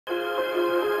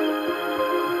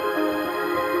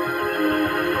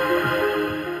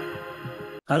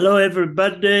Hello,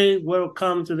 everybody.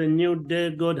 Welcome to the new day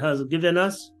God has given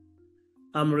us.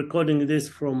 I'm recording this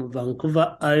from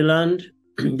Vancouver Island.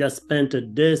 Just spent a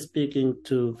day speaking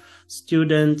to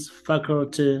students,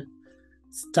 faculty,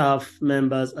 staff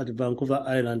members at Vancouver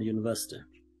Island University.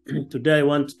 Today, I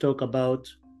want to talk about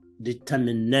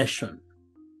determination.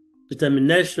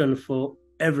 Determination for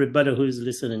everybody who is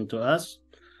listening to us,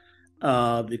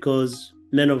 because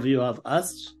many of you have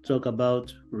asked to talk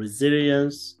about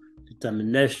resilience,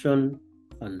 determination,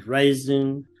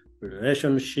 fundraising,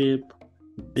 relationship,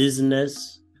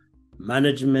 business,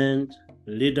 management,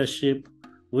 leadership.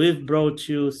 We've brought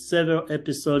you several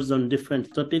episodes on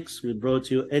different topics. We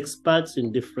brought you experts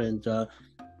in different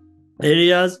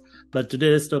areas, but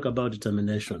today let's talk about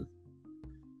determination.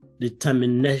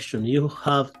 Determination, you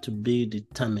have to be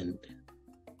determined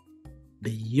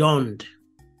beyond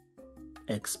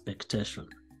expectation.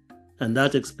 And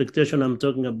that expectation I'm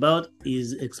talking about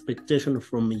is expectation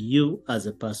from you as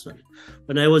a person.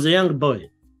 When I was a young boy,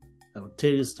 I will tell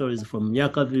you stories from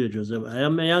Nyaka villages. I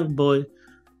am a young boy,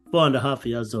 4.5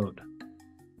 years old.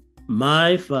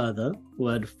 My father, who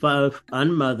had 5,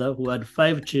 and mother, who had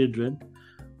 5 children,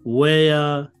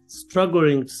 were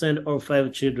struggling to send all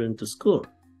 5 children to school.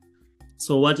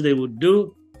 So what they would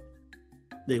do,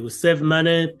 they would save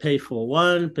money, pay for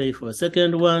one, pay for a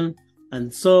second one.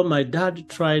 And so my dad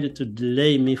tried to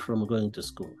delay me from going to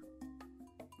school.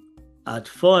 At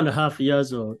 4.5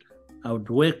 years old, I would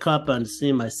wake up and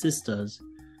see my sisters,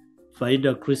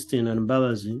 Faida, Christine, and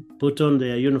Babazi, put on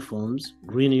their uniforms,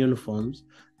 green uniforms,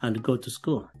 and go to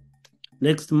school.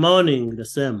 Next morning, the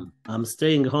same. I'm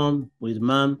staying home with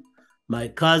mom. My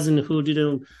cousin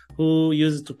who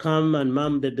used to come and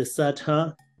mom babysat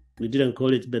her, we didn't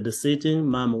call it babysitting,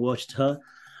 mom watched her,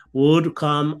 would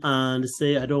come and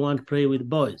say, I don't want to pray with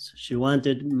boys. She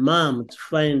wanted mom to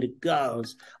find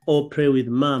girls or pray with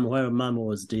mom while mom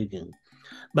was digging.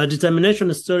 But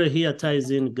determination story here ties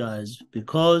in, guys,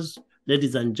 because,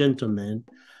 ladies and gentlemen,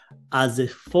 as a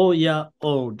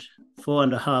 4-year-old,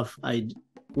 4.5, I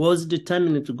was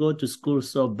determined to go to school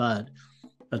so bad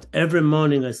that every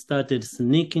morning I started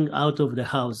sneaking out of the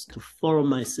house to follow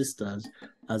my sisters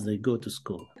as they go to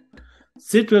school.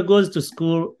 Citra goes to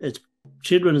school. A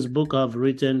children's book I've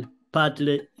written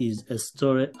partly is a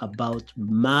story about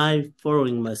my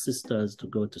following my sisters to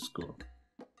go to school.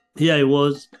 Here I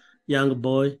was, young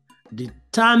boy,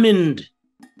 determined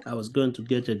I was going to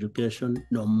get education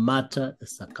no matter the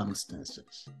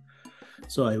circumstances.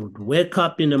 So I would wake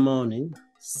up in the morning,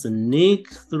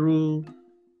 sneak through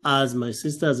as my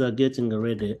sisters are getting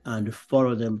ready and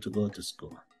follow them to go to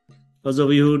school. Those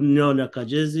of you who know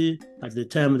Nyakajezi, at the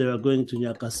time they were going to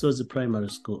Nyakasozi Primary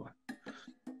School.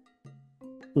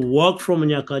 To walk from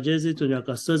Nyakajezi to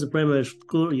Nyakasozi Primary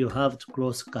School, you have to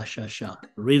cross Kashasha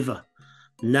River.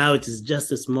 Now it is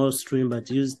just a small stream, but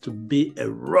it used to be a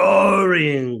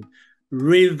roaring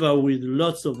river with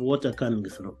lots of water coming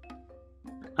through.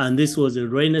 And this was a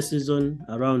rainy season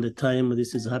around the time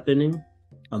this is happening.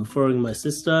 I'm following my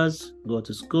sisters, go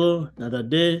to school. Another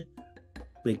day,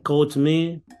 they caught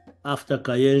me after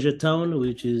Kayenje town,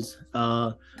 which is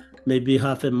maybe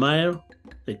half a mile.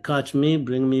 They catch me,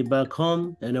 bring me back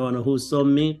home. Anyone who saw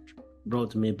me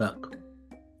brought me back.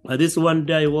 But this one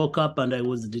day I woke up and I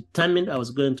was determined I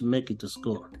was going to make it to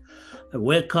school. I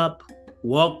wake up,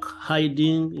 walk,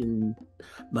 hiding in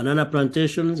banana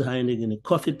plantations, hiding in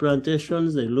coffee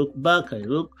plantations. They look back, I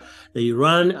look. They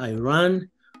run, I run.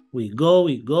 We go,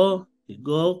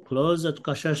 closer to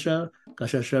Kashasha.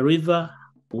 Kashasha River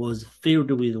was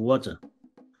filled with water.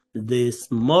 The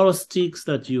small sticks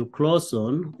that you cross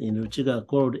on in Ruchiga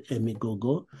called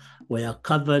emigogo were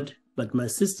covered, but my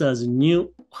sisters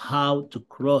knew how to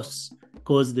cross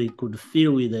because they could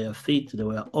feel with their feet. They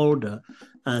were older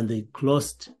and they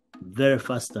crossed very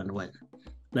fast and went.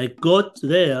 When I got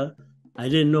there, I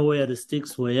didn't know where the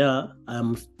sticks were.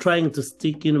 I'm trying to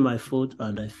stick in my foot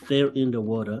and I fell in the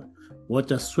water.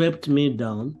 Water swept me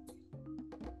down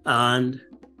and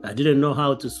I didn't know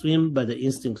how to swim by the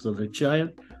instincts of a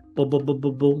child.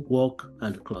 Walk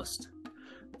and crossed.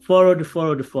 Forward. It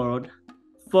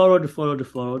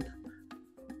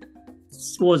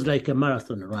was like a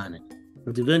marathon running.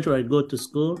 But eventually I go to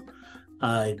school.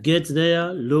 I get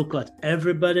there, look at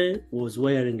everybody was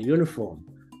wearing a uniform,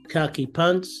 khaki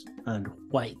pants and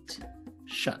white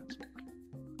shirt.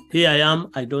 Here I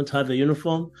am, I don't have a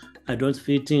uniform, I don't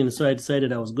fit in, so I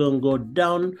decided I was going to go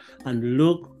down and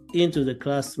look into the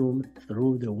classroom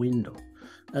through the window.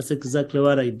 That's exactly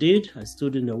what I did. I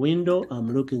stood in the window,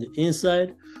 I'm looking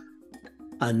inside,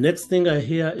 and next thing I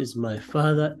hear is my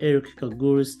father, Eric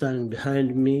Kaguri, standing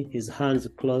behind me, his hands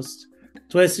closed.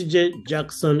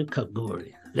 TJKshares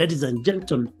Kaguri. Ladies and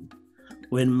gentlemen,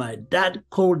 when my dad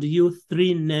called you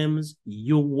 3 names,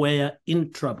 you were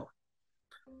in trouble.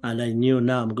 And I knew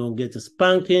now I'm going to get a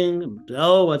spanking.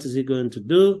 Oh, what is he going to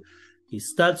do? He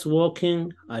starts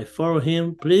walking. I follow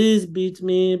him. Please beat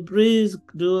me. Please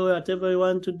do whatever you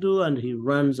want to do. And he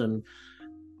runs and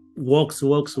walks.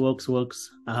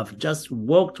 I have just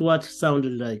walked what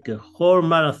sounded like a whole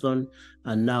marathon.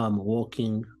 And now I'm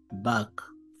walking back,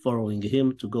 following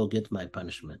him to go get my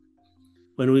punishment.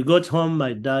 When we got home,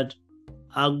 my dad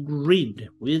agreed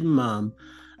with mom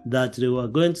that they were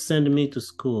going to send me to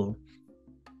school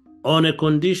on a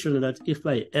condition that if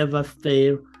I ever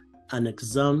fail an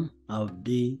exam, I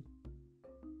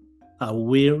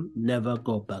will never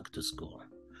go back to school.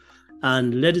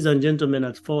 And ladies and gentlemen,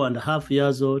 at 4.5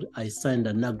 years old, I signed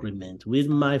an agreement with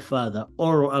my father,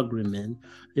 oral agreement.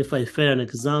 If I fail an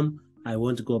exam, I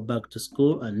won't go back to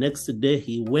school. And next day,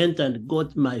 he went and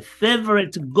got my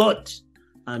favorite goat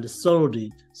and sold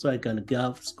it so I can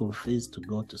get school fees to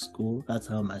go to school. That's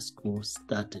how my school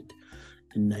started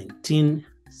in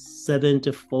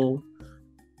 1974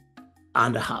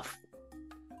 and a half.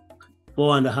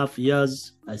 4.5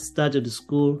 years, I started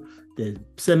school. The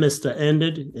semester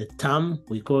ended, a term,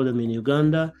 we call them in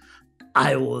Uganda.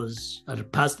 I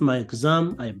had passed my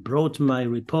exam. I brought my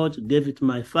report, gave it to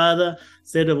my father.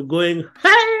 Instead of going,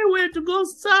 hey, where to go,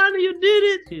 son? You did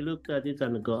it. He looked at it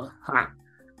and go, ha.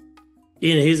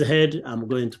 In his head, I'm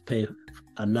going to pay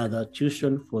another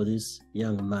tuition for this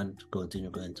young man to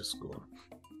continue going to school.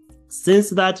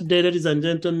 Since that day, ladies and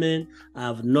gentlemen, I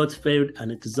have not failed an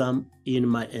exam in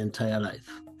my entire life.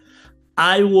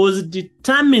 I was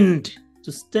determined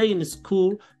to stay in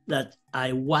school that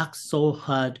I worked so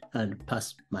hard and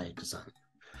pass my exam.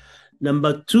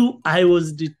 Number 2, I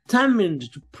was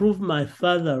determined to prove my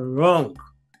father wrong.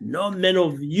 No, many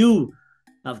of you,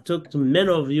 I've talked to many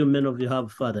of you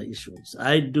have father issues.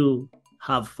 I do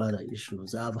have father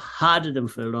issues. I've had them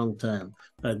for a long time.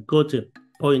 I got to a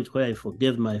point where I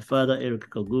forgave my father,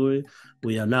 Eric Kaguri.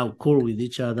 We are now cool with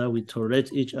each other. We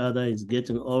tolerate each other. He's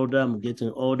getting older. I'm getting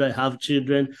older. I have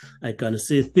children. I can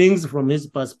see things from his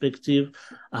perspective.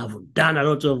 I've done a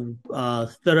lot of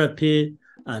therapy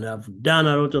and I've done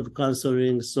a lot of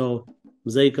counseling. So,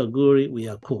 Mzee Kaguri, we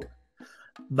are cool.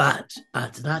 But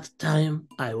at that time,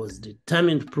 I was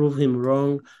determined to prove him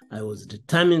wrong. I was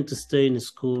determined to stay in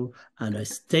school, and I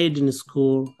stayed in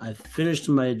school. I finished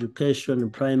my education in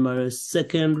primary,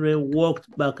 secondary,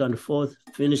 walked back and forth,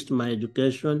 finished my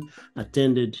education,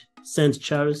 attended St.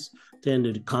 Charles,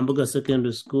 attended Kambuga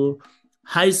Secondary School.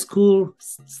 High school,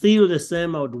 still the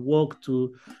same. I would walk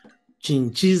to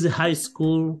Chinchizi High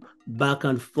School, back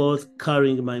and forth,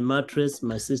 carrying my mattress.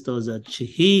 My sister was at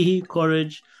Chihihi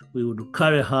College. We would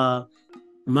carry her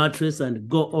mattress and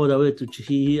go all the way to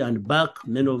Chihihi and back.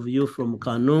 Many of you from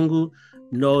Kanungu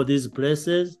know these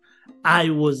places.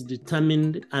 I was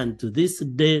determined, and to this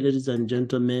day, ladies and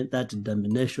gentlemen, that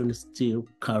determination still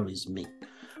carries me.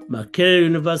 Makerere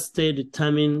University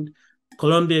determined,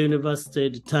 Columbia University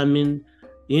determined,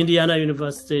 Indiana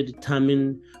University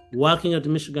determined, working at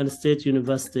Michigan State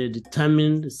University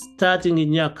determined, starting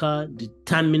in Yaka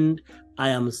determined. I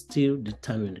am still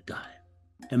determined guy.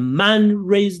 A man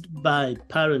raised by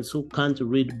parents who can't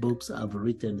read books. I've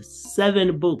written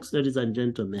 7 books, ladies and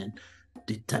gentlemen.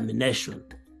 Determination.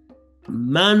 A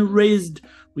man raised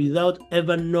without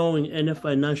ever knowing any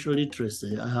financial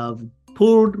literacy. I have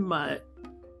pulled myself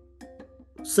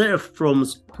from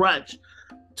scratch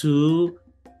to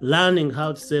learning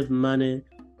how to save money.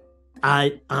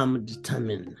 I am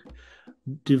determined.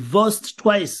 Divorced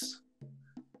twice.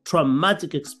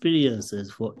 Traumatic experiences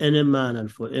for any man and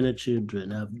for any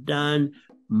children. I've done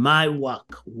my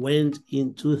work, went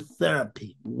into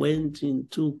therapy, went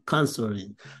into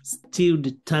counseling, still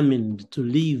determined to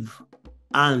live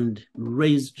and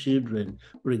raise children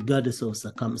regardless of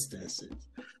circumstances.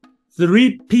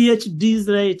 3 PhDs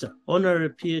later, honorary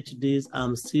PhDs,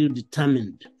 I'm still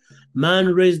determined.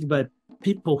 Man raised by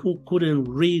people who couldn't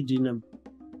read in an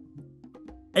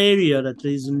area that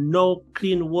there is no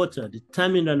clean water,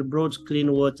 determined and brought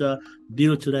clean water,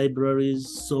 built libraries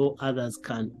so others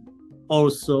can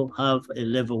also have a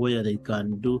level where they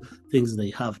can do things they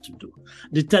have to do.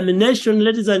 Determination,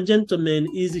 ladies and gentlemen,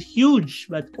 is huge,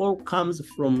 but all comes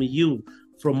from you,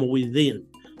 from within.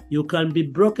 You can be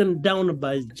broken down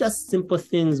by just simple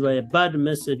things, by a bad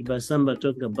message, by somebody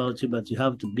talking about you, but you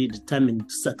have to be determined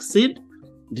to succeed,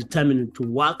 determined to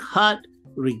work hard,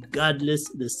 regardless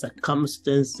the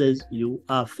circumstances you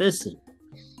are facing.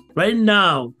 Right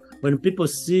now, when people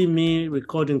see me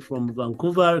recording from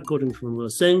Vancouver, recording from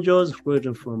Los Angeles,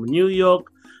 recording from New York,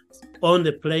 on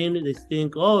the plane, they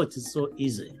think, oh, it is so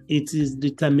easy. It is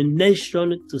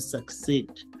determination to succeed.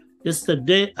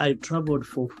 Yesterday, I traveled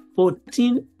for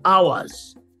 14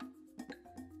 hours.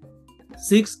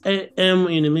 6 a.m.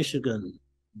 in Michigan,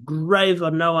 drive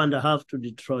an hour and a half to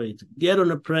Detroit, get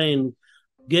on a plane,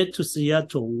 get to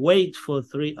Seattle, wait for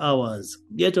 3 hours,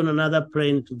 get on another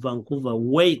plane to Vancouver,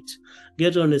 wait,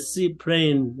 get on a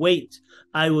seaplane, wait.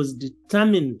 I was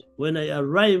determined. When I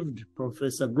arrived,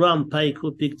 Professor Graham Pike,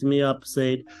 who picked me up,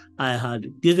 said I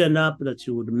had given up, that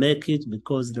you would make it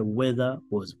because the weather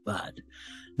was bad.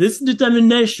 This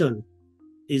determination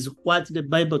is what the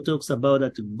Bible talks about,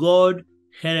 that God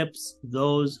helps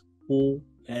those who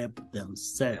help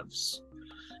themselves.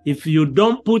 If you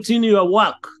don't put in your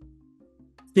work,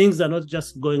 things are not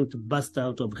just going to burst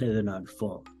out of heaven and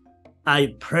fall.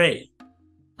 I pray,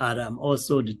 and I'm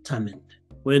also determined.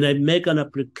 When I make an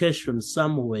application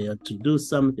somewhere to do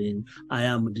something, I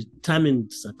am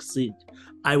determined to succeed.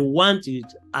 I want it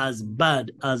as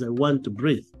bad as I want to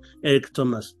breathe. Eric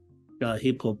Thomas, a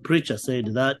hip-hop preacher, said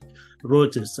that,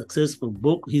 wrote a successful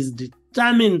book. He's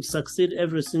determined to succeed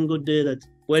every single day, that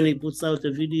when he puts out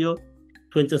a video,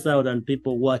 20,000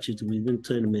 people watch it within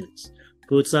 10 minutes.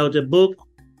 Puts out a book,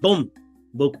 boom,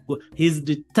 book. He's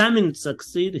determined to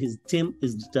succeed. His team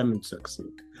is determined to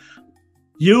succeed.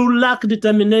 You lack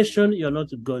determination, you're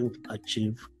not going to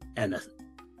achieve anything.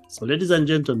 So, ladies and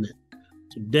gentlemen,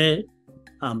 today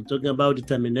I'm talking about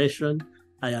determination.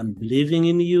 I am believing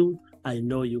in you. I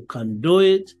know you can do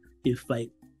it. If I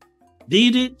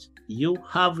did it, you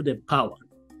have the power,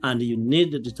 and you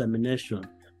need the determination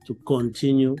to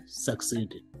continue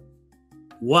succeeding.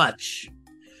 Watch,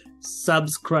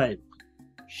 subscribe,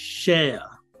 share,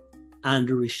 and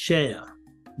reshare.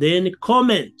 Then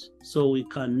comment so we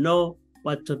can know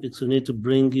what topics we need to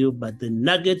bring you. But the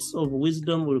nuggets of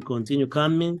wisdom will continue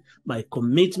coming. My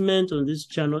commitment on this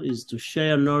channel is to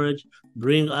share knowledge,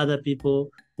 bring other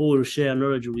people who will share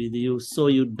knowledge with you, so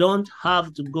you don't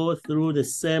have to go through the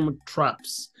same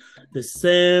traps, the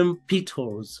same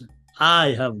pitfalls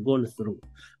I have gone through.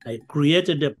 I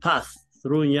created a path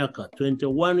through Nyaka,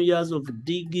 21 years of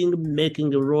digging,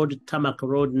 making the road, tarmac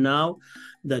road now,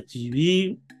 that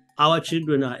our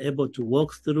children are able to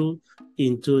walk through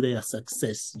into their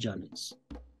success journeys.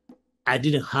 I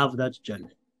didn't have that journey,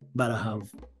 but I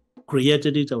have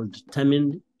created it. I was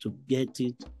determined to get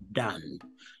it done.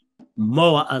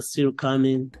 More are still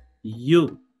coming.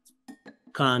 You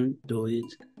can do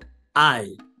it.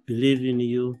 I believe in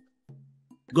you.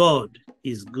 God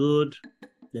is good.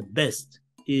 The best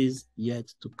is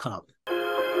yet to come.